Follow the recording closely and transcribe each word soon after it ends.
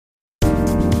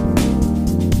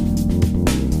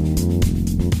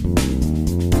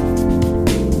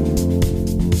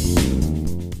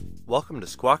Welcome to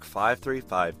Squawk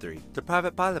 5353, the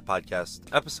Private Pilot Podcast,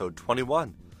 episode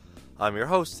 21. I'm your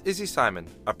host, Izzy Simon,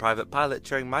 a private pilot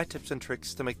sharing my tips and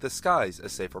tricks to make the skies a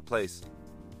safer place.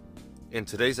 In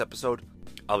today's episode,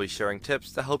 I'll be sharing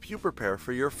tips to help you prepare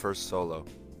for your first solo.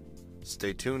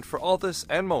 Stay tuned for all this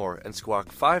and more in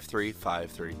Squawk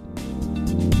 5353.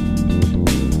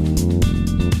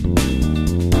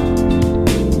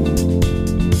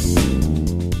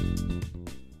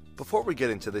 Before we get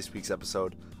into this week's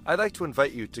episode, I'd like to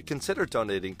invite you to consider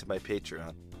donating to my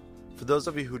Patreon. For those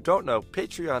of you who don't know,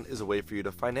 Patreon is a way for you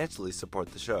to financially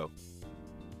support the show.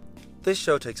 This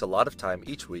show takes a lot of time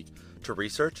each week to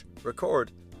research,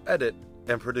 record, edit,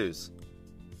 and produce.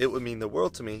 It would mean the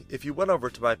world to me if you went over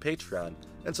to my Patreon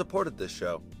and supported this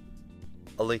show.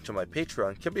 A link to my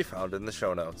Patreon can be found in the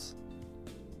show notes.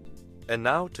 And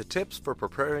now to tips for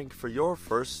preparing for your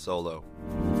first solo.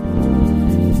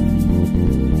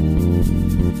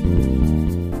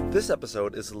 This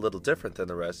episode is a little different than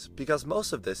the rest because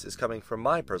most of this is coming from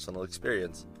my personal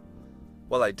experience.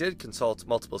 While I did consult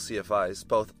multiple CFIs,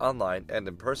 both online and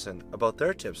in person, about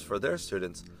their tips for their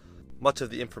students, much of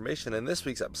the information in this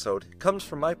week's episode comes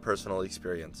from my personal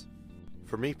experience.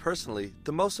 For me personally,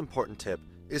 the most important tip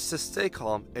is to stay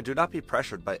calm and do not be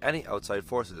pressured by any outside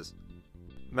forces.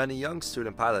 Many young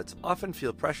student pilots often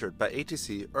feel pressured by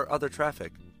ATC or other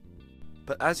traffic.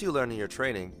 But as you learn in your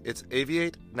training, it's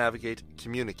aviate, navigate,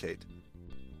 communicate.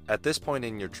 At this point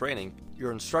in your training,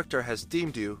 your instructor has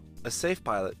deemed you a safe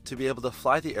pilot to be able to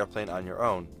fly the airplane on your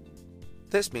own.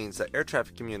 This means that air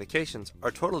traffic communications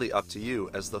are totally up to you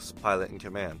as the pilot in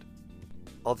command.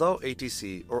 Although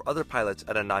ATC or other pilots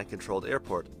at a non-controlled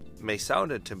airport may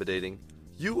sound intimidating,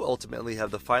 you ultimately have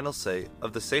the final say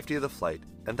of the safety of the flight,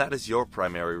 and that is your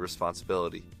primary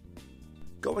responsibility.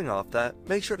 Going off that,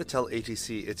 make sure to tell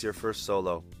ATC it's your first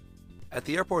solo. At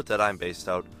the airport that I'm based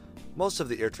out, most of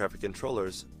the air traffic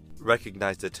controllers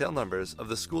recognize the tail numbers of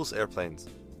the school's airplanes.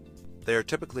 They are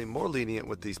typically more lenient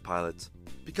with these pilots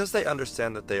because they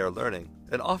understand that they are learning,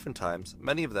 and oftentimes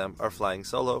many of them are flying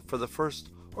solo for the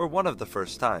first or one of the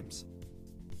first times.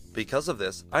 Because of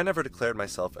this, I never declared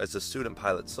myself as a student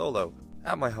pilot solo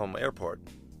at my home airport.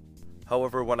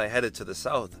 However, when I headed to the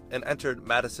south and entered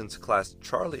Madison's Class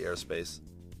Charlie airspace,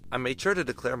 I made sure to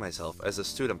declare myself as a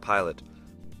student pilot.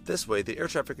 This way, the air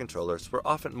traffic controllers were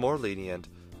often more lenient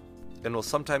and will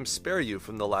sometimes spare you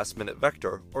from the last-minute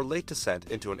vector or late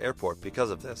descent into an airport because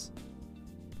of this.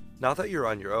 Now that you're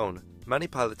on your own, many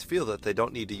pilots feel that they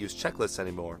don't need to use checklists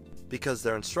anymore because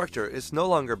their instructor is no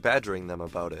longer badgering them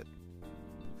about it.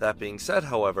 That being said,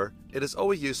 however, it is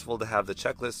always useful to have the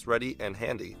checklist ready and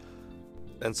handy,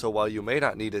 and so while you may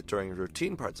not need it during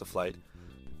routine parts of flight,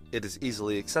 it is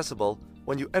easily accessible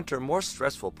when you enter more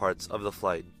stressful parts of the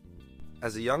flight.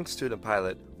 As a young student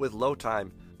pilot with low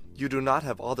time, you do not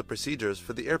have all the procedures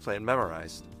for the airplane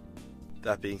memorized.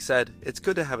 That being said, it's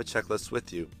good to have a checklist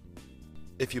with you.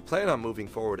 If you plan on moving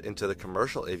forward into the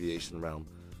commercial aviation realm,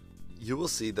 you will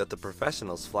see that the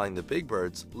professionals flying the big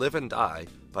birds live and die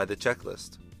by the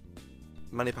checklist.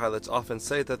 Many pilots often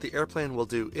say that the airplane will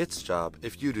do its job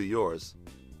if you do yours.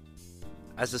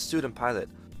 As a student pilot,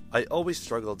 I always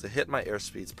struggled to hit my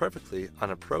airspeeds perfectly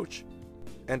on approach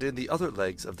and in the other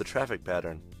legs of the traffic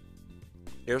pattern.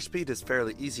 Airspeed is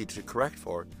fairly easy to correct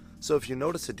for, so if you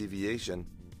notice a deviation,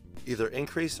 either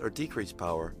increase or decrease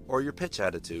power or your pitch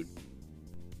attitude.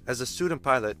 As a student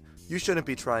pilot, you shouldn't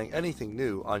be trying anything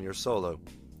new on your solo.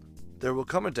 There will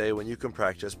come a day when you can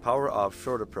practice power-off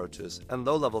short approaches and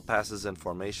low-level passes in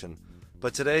formation,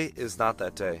 but today is not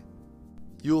that day.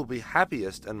 You will be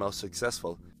happiest and most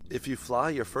successful if you fly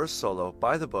your first solo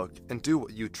by the book and do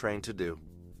what you train to do.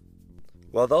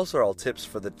 While those are all tips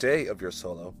for the day of your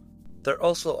solo, there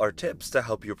also are tips to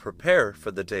help you prepare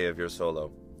for the day of your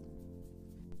solo.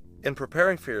 In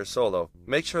preparing for your solo,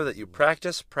 make sure that you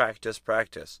practice.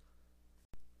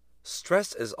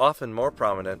 Stress is often more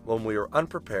prominent when we are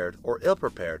unprepared or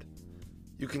ill-prepared.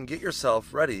 You can get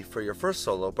yourself ready for your first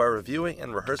solo by reviewing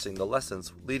and rehearsing the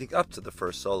lessons leading up to the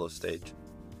first solo stage.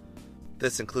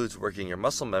 This includes working your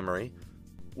muscle memory,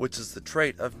 which is the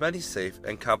trait of many safe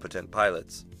and competent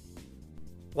pilots.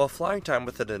 While flying time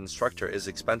with an instructor is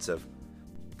expensive,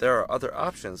 there are other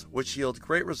options which yield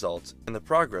great results in the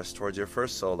progress towards your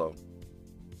first solo.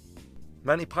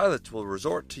 Many pilots will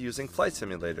resort to using flight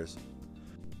simulators.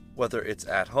 Whether it's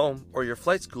at home or your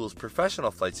flight school's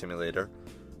professional flight simulator,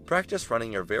 practice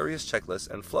running your various checklists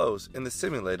and flows in the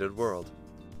simulated world.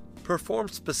 Perform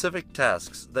specific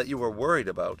tasks that you are worried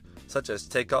about, such as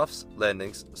takeoffs,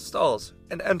 landings, stalls,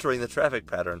 and entering the traffic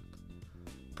pattern.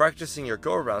 Practicing your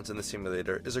go-arounds in the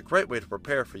simulator is a great way to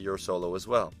prepare for your solo as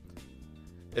well.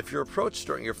 If your approach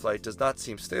during your flight does not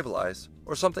seem stabilized,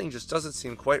 or something just doesn't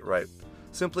seem quite right,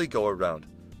 simply go around.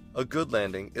 A good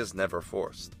landing is never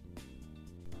forced.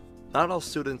 Not all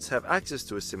students have access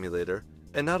to a simulator,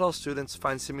 and not all students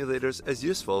find simulators as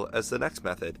useful as the next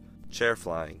method, chair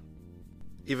flying.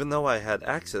 Even though I had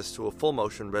access to a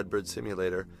full-motion Redbird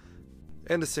simulator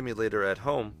and a simulator at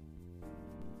home,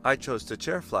 I chose to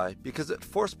chair fly because it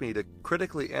forced me to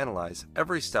critically analyze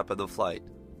every step of the flight.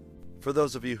 For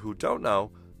those of you who don't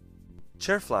know,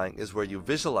 chair flying is where you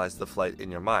visualize the flight in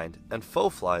your mind and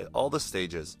faux fly all the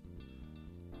stages.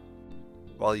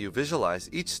 While you visualize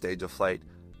each stage of flight,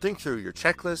 think through your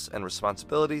checklists and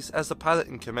responsibilities as the pilot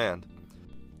in command,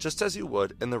 just as you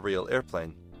would in the real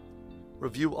airplane.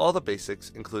 Review all the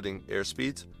basics including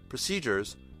airspeeds,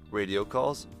 procedures, radio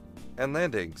calls, and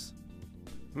landings.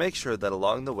 Make sure that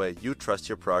along the way you trust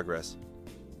your progress.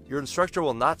 Your instructor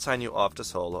will not sign you off to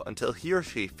solo until he or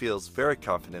she feels very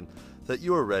confident that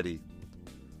you are ready.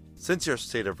 Since your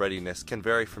state of readiness can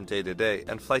vary from day to day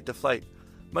and flight to flight,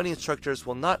 many instructors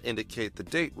will not indicate the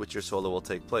date which your solo will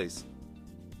take place.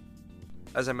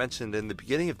 As I mentioned in the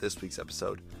beginning of this week's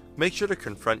episode, make sure to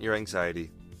confront your anxiety.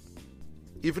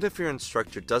 Even if your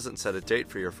instructor doesn't set a date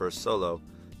for your first solo,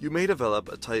 you may develop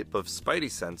a type of spidey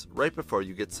sense right before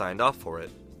you get signed off for it.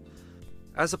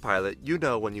 As a pilot, you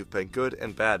know when you've been good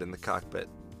and bad in the cockpit.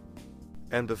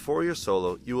 And before your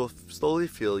solo, you will slowly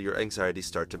feel your anxiety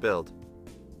start to build.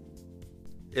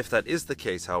 If that is the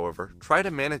case, however, try to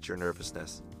manage your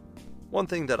nervousness. One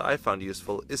thing that I found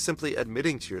useful is simply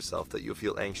admitting to yourself that you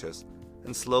feel anxious,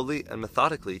 and slowly and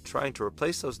methodically trying to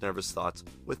replace those nervous thoughts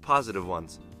with positive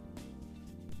ones.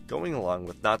 Going along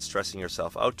with not stressing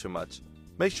yourself out too much,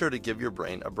 make sure to give your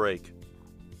brain a break.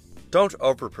 Don't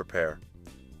over-prepare.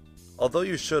 Although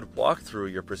you should walk through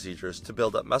your procedures to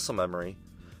build up muscle memory,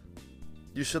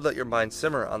 you should let your mind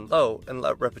simmer on low and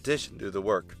let repetition do the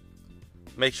work.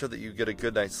 Make sure that you get a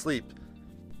good night's sleep,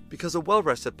 because a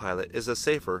well-rested pilot is a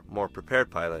safer, more prepared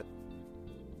pilot.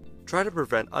 Try to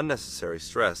prevent unnecessary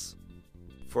stress.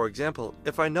 For example,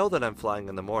 if I know that I'm flying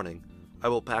in the morning, I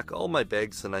will pack all my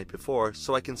bags the night before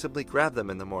so I can simply grab them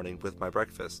in the morning with my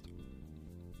breakfast.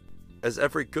 As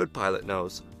every good pilot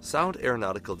knows, sound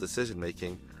aeronautical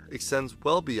decision-making extends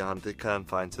well beyond the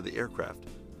confines of the aircraft.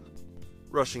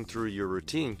 Rushing through your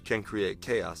routine can create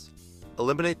chaos.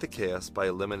 Eliminate the chaos by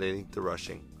eliminating the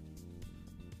rushing.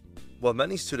 While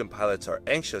many student pilots are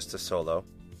anxious to solo,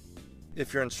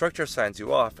 if your instructor signs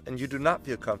you off and you do not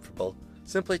feel comfortable,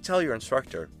 simply tell your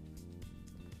instructor.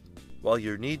 While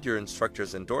you need your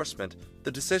instructor's endorsement,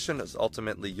 the decision is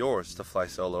ultimately yours to fly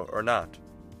solo or not.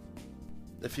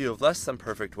 If you have less than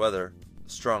perfect weather,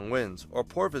 strong winds, or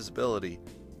poor visibility,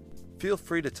 feel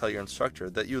free to tell your instructor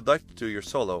that you'd like to do your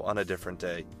solo on a different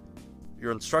day.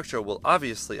 Your instructor will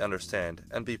obviously understand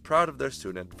and be proud of their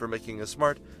student for making a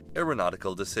smart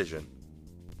aeronautical decision.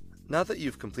 Now that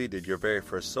you've completed your very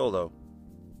first solo,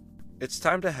 it's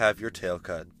time to have your tail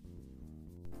cut.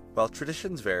 While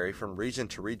traditions vary from region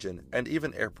to region and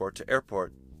even airport to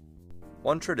airport,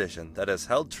 one tradition that has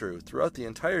held true throughout the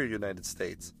entire United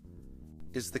States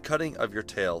is the cutting of your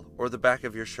tail or the back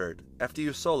of your shirt after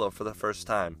you solo for the first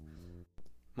time.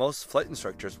 Most flight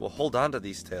instructors will hold on to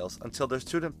these tails until their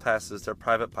student passes their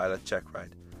private pilot check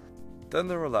ride. Then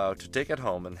they're allowed to take it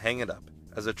home and hang it up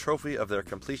as a trophy of their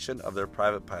completion of their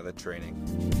private pilot training.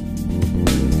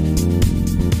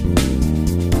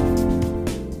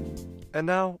 And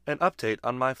now, an update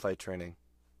on my flight training.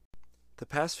 The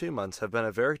past few months have been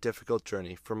a very difficult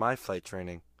journey for my flight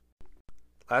training.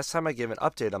 Last time I gave an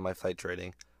update on my flight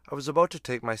training, I was about to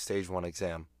take my Stage 1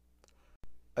 exam.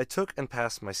 I took and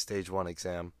passed my Stage 1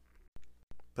 exam,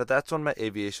 but that's when my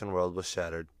aviation world was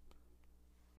shattered.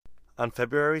 On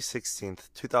February 16,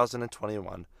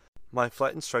 2021, my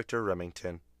flight instructor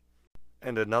Remington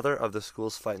and another of the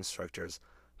school's flight instructors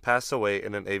passed away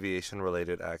in an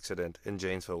aviation-related accident in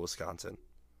Janesville, Wisconsin.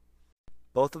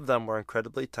 Both of them were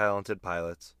incredibly talented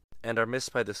pilots and are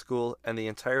missed by the school and the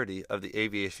entirety of the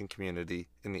aviation community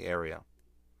in the area.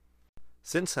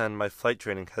 Since then, my flight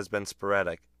training has been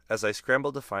sporadic as I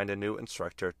scrambled to find a new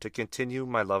instructor to continue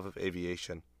my love of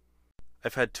aviation.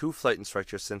 I've had 2 flight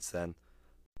instructors since then.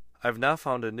 I've now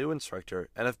found a new instructor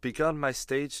and have begun my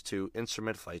Stage 2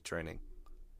 instrument flight training.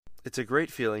 It's a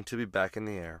great feeling to be back in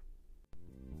the air.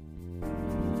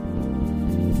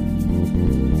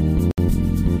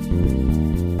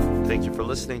 Thank you for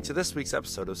listening to this week's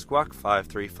episode of Squawk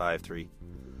 5353.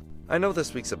 I know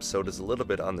this week's episode is a little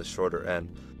bit on the shorter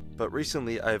end, but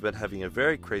recently I have been having a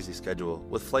very crazy schedule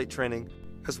with flight training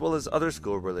as well as other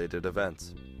school-related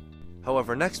events.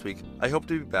 However, next week I hope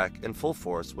to be back in full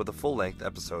force with a full-length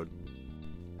episode.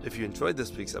 If you enjoyed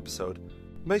this week's episode,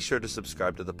 make sure to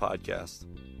subscribe to the podcast.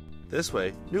 This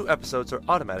way, new episodes are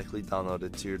automatically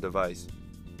downloaded to your device.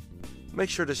 Make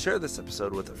sure to share this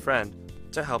episode with a friend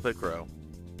to help it grow.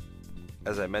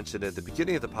 As I mentioned at the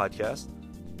beginning of the podcast,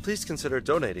 please consider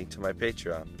donating to my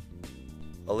Patreon.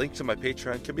 A link to my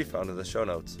Patreon can be found in the show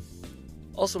notes.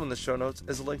 Also in the show notes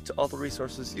is a link to all the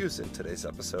resources used in today's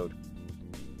episode.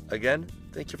 Again,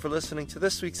 thank you for listening to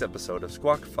this week's episode of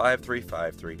Squawk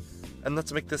 5353, and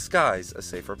let's make the skies a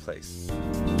safer place.